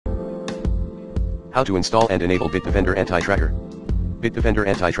How to install and enable Bitdefender Anti-Tracker. Bitdefender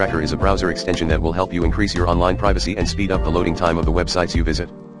Anti-Tracker is a browser extension that will help you increase your online privacy and speed up the loading time of the websites you visit.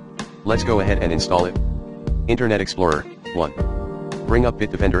 Let's go ahead and install it. Internet Explorer. 1. Bring up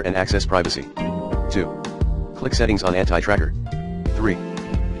Bitdefender and access privacy. 2. Click Settings on Anti-Tracker. 3.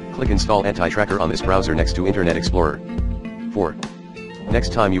 Click Install Anti-Tracker on this browser next to Internet Explorer. 4.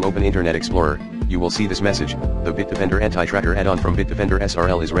 Next time you open Internet Explorer, you will see this message: the Bitdefender Anti-Tracker add-on from Bitdefender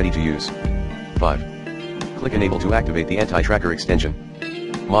SRL is ready to use. 5. Click Enable to activate the Anti-Tracker extension.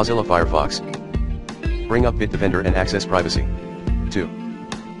 Mozilla Firefox. Bring up Bitdefender and access privacy. 2.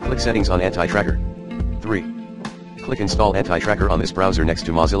 Click Settings on Anti-Tracker. 3. Click Install Anti-Tracker on this browser next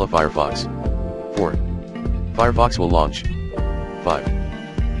to Mozilla Firefox. 4. Firefox will launch. 5.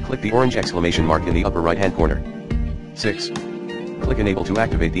 Click the orange exclamation mark in the upper right-hand corner. 6. Click Enable to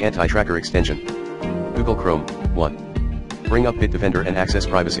activate the Anti-Tracker extension. Google Chrome. 1. Bring up Bitdefender and access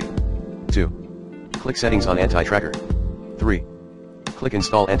privacy. 2. Click Settings on Anti-Tracker. 3. Click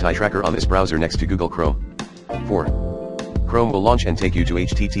Install Anti-Tracker on this browser next to Google Chrome. 4. Chrome will launch and take you to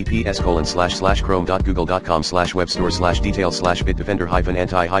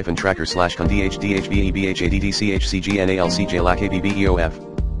https://chrome.google.com/webstore/details/bitdefender-anti-tracker/conDHDHBABHADDCHCGNALCJLACABBEOF.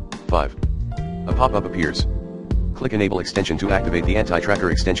 5. A pop-up appears. Click Enable Extension to activate the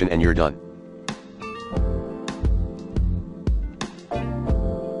Anti-Tracker extension and you're done.